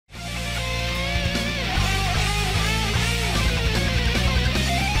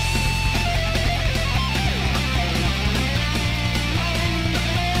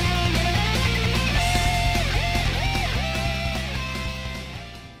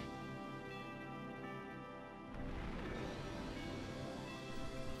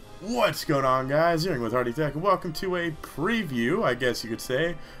What's going on, guys? You're with Hardy Tech, and welcome to a preview, I guess you could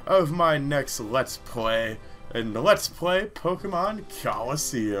say, of my next Let's Play, and Let's Play Pokemon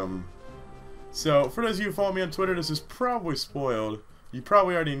Colosseum. So, for those of you who follow me on Twitter, this is probably spoiled. You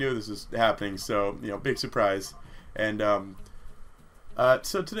probably already knew this was happening, so, you know, big surprise. And,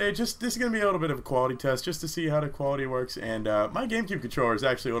 so today, this is going to be a little bit of a quality test, just to see how the quality works, and, my GameCube controller is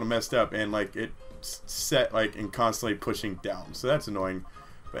actually a little messed up, and, like, it's set, like, and constantly pushing down, so that's annoying.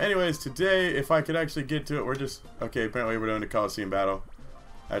 But anyways, today, if I could actually get to it, okay, apparently we're doing a Colosseum battle.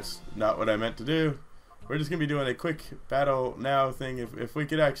 That's not what I meant to do. We're just going to be doing a quick battle now thing, if we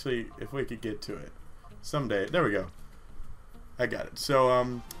could get to it. Someday. There we go. I got it. So,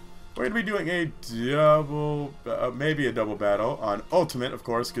 we're going to be doing a double, maybe a double battle on Ultimate, of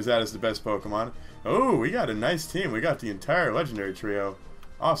course, because that is the best Pokemon. Oh, we got a nice team. We got the entire Legendary Trio.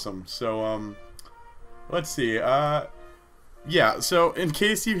 Awesome. So, let's see, yeah, so in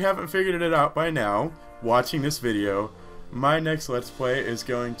case you haven't figured it out by now, watching this video, my next Let's Play is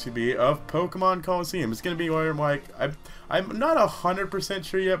going to be of Pokemon Colosseum. It's going to be where, like, I'm not 100%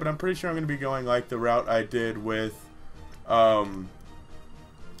 sure yet, but I'm pretty sure I'm going to be going, like, the route I did with, oh,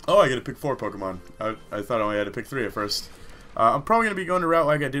 I get to pick 4 Pokemon. I thought I only had to pick 3 at first. I'm probably going to be going the route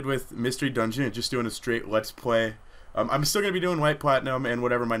like I did with Mystery Dungeon and just doing a straight Let's Play. I'm still going to be doing White Platinum and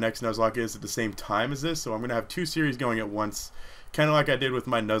whatever my next Nuzlocke is at the same time as this, so I'm going to have 2 series going at once, kind of like I did with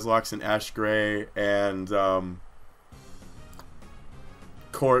my Nuzlocks in Ash Gray and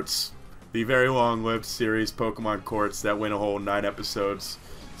Quartz, the very long-lived series Pokemon Quartz that went a whole 9 episodes.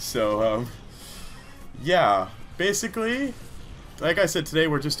 So, yeah, basically, like I said, today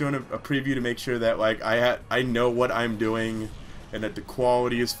we're just doing a preview to make sure that, like, I know what I'm doing and that the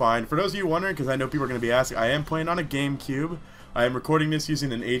quality is fine. For those of you wondering, because I know people are going to be asking, I am playing on a GameCube. I am recording this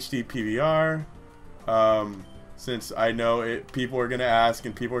using an HD PVR, since I know people are going to ask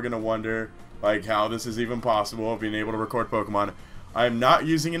and people are going to wonder, like, how this is even possible, being able to record Pokemon. I'm not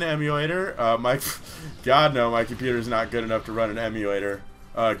using an emulator. God no, my computer is not good enough to run an emulator,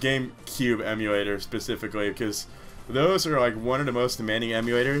 GameCube emulator specifically, because those are, like, one of the most demanding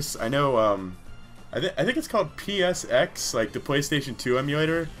emulators. I know, I think it's called PSX, like the PlayStation 2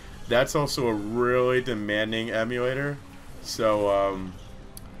 emulator. That's also a really demanding emulator. So,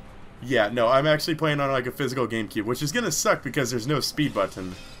 yeah, no, I'm actually playing on, like, a physical GameCube, which is gonna suck because there's no speed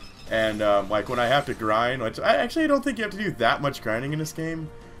button. And, like, when I have to grind, which I actually don't think you have to do that much grinding in this game,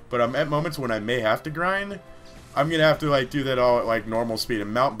 but at moments when I may have to grind, I'm gonna have to, like, do that all at, like, normal speed.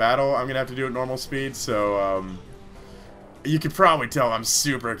 In Mount Battle, I'm gonna have to do it normal speed, so, you can probably tell I'm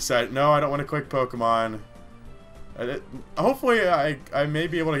super excited. No, I don't want to click Pokemon. Hopefully, I may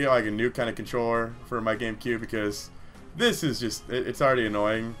be able to get, like, a new kind of controller for my GameCube, because this is just, it's already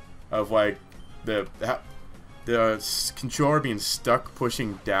annoying of, like, the controller being stuck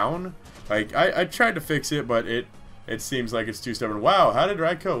pushing down. Like, I tried to fix it, but it seems like it's too stubborn. Wow, how did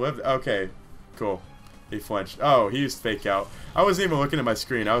Raikou live? Okay, cool. He flinched. Oh, he used Fake Out. I wasn't even looking at my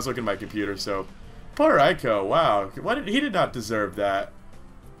screen. I was looking at my computer, so... Poor Raikou, wow. He did not deserve that.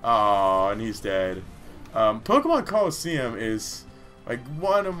 Oh, and he's dead. Pokemon Colosseum is, like,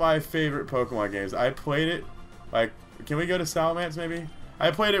 one of my favorite Pokemon games. I played it, like, can we go to Salamence maybe?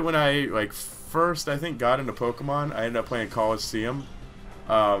 I played it when I, like, first, I think, got into Pokemon. I ended up playing Colosseum.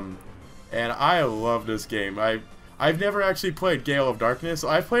 And I love this game. I've never actually played Gale of Darkness.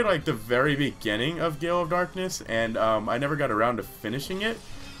 I played, like, the very beginning of Gale of Darkness, and I never got around to finishing it,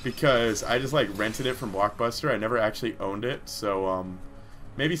 because I just, like, rented it from Blockbuster. I never actually owned it, so,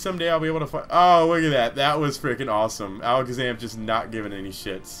 maybe someday I'll be able to find... Oh, look at that. That was freaking awesome. Alakazam just not giving any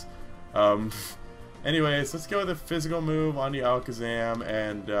shits. Anyways, let's go with a physical move on the Alakazam,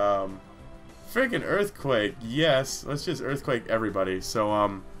 and, freaking Earthquake. Yes, let's just Earthquake everybody.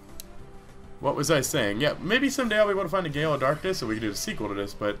 So, what was I saying? Yeah, maybe someday I'll be able to find a Gale of Darkness, so we can do a sequel to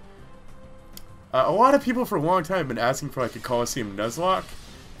this, but... a lot of people for a long time have been asking for, like, a Colosseum Nuzlocke.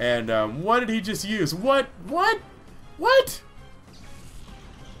 And, what did he just use? What? What?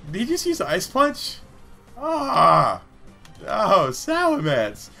 Did he just use Ice Punch? Ah! Oh,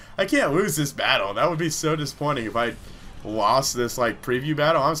 Salamence! I can't lose this battle. That would be so disappointing if I lost this, like, preview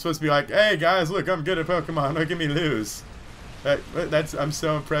battle. I'm supposed to be like, hey, guys, look, I'm good at Pokemon. Look at me lose. I'm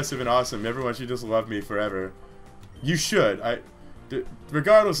so impressive and awesome. Everyone should just love me forever. You should.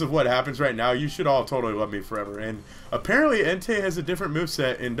 Regardless of what happens right now, you should all totally love me forever. And apparently Entei has a different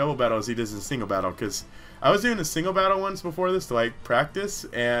moveset in double battle as he does in single battle, because I was doing a single battle once before this to, like, practice,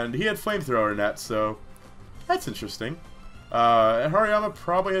 and he had Flamethrower in that, so that's interesting. And Hariyama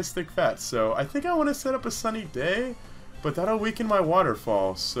probably has Thick Fat, so I think I want to set up a Sunny Day, but that'll weaken my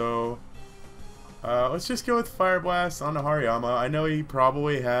Waterfall, so Let's just go with Fire Blast on the Hariyama. I know he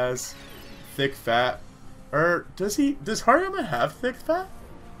probably has thick fat. Or does he? Does Hariyama have thick fat?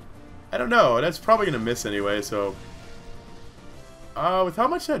 I don't know. That's probably gonna miss anyway. So, with how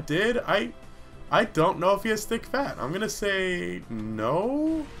much that did, I don't know if he has thick fat. I'm gonna say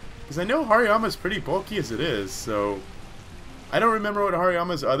no, because I know Hariyama's pretty bulky as it is. So, I don't remember what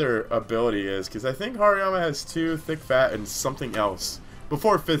Hariyama's other ability is, because I think Hariyama has 2 thick fat and something else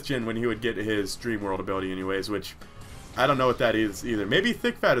before 5th gen when he would get his Dream World ability, anyways. Which I don't know what that is either. Maybe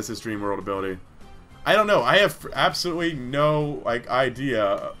thick fat is his Dream World ability. I don't know. I have absolutely no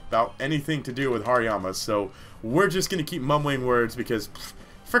idea about anything to do with Hariyama, so we're just gonna keep mumbling words because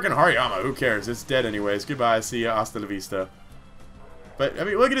freaking Hariyama, who cares? It's dead anyways. Goodbye, see ya, hasta la vista. But I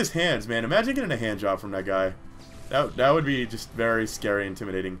mean, look at his hands, man. Imagine getting a hand job from that guy. That would be just very scary,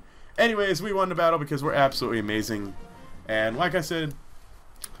 intimidating. Anyways, we won the battle because we're absolutely amazing, and like I said,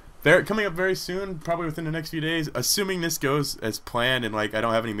 coming up very soon, probably within the next few days, assuming this goes as planned and like I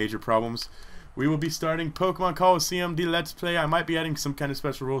don't have any major problems. We will be starting Pokemon Colosseum, the Let's Play. I might be adding some kind of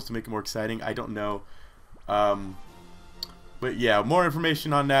special rules to make it more exciting. I don't know. But yeah, more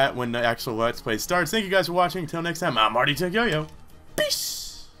information on that when the actual Let's Play starts. Thank you guys for watching. Until next time, I'm Artie Tech Yo-Yo. Peace!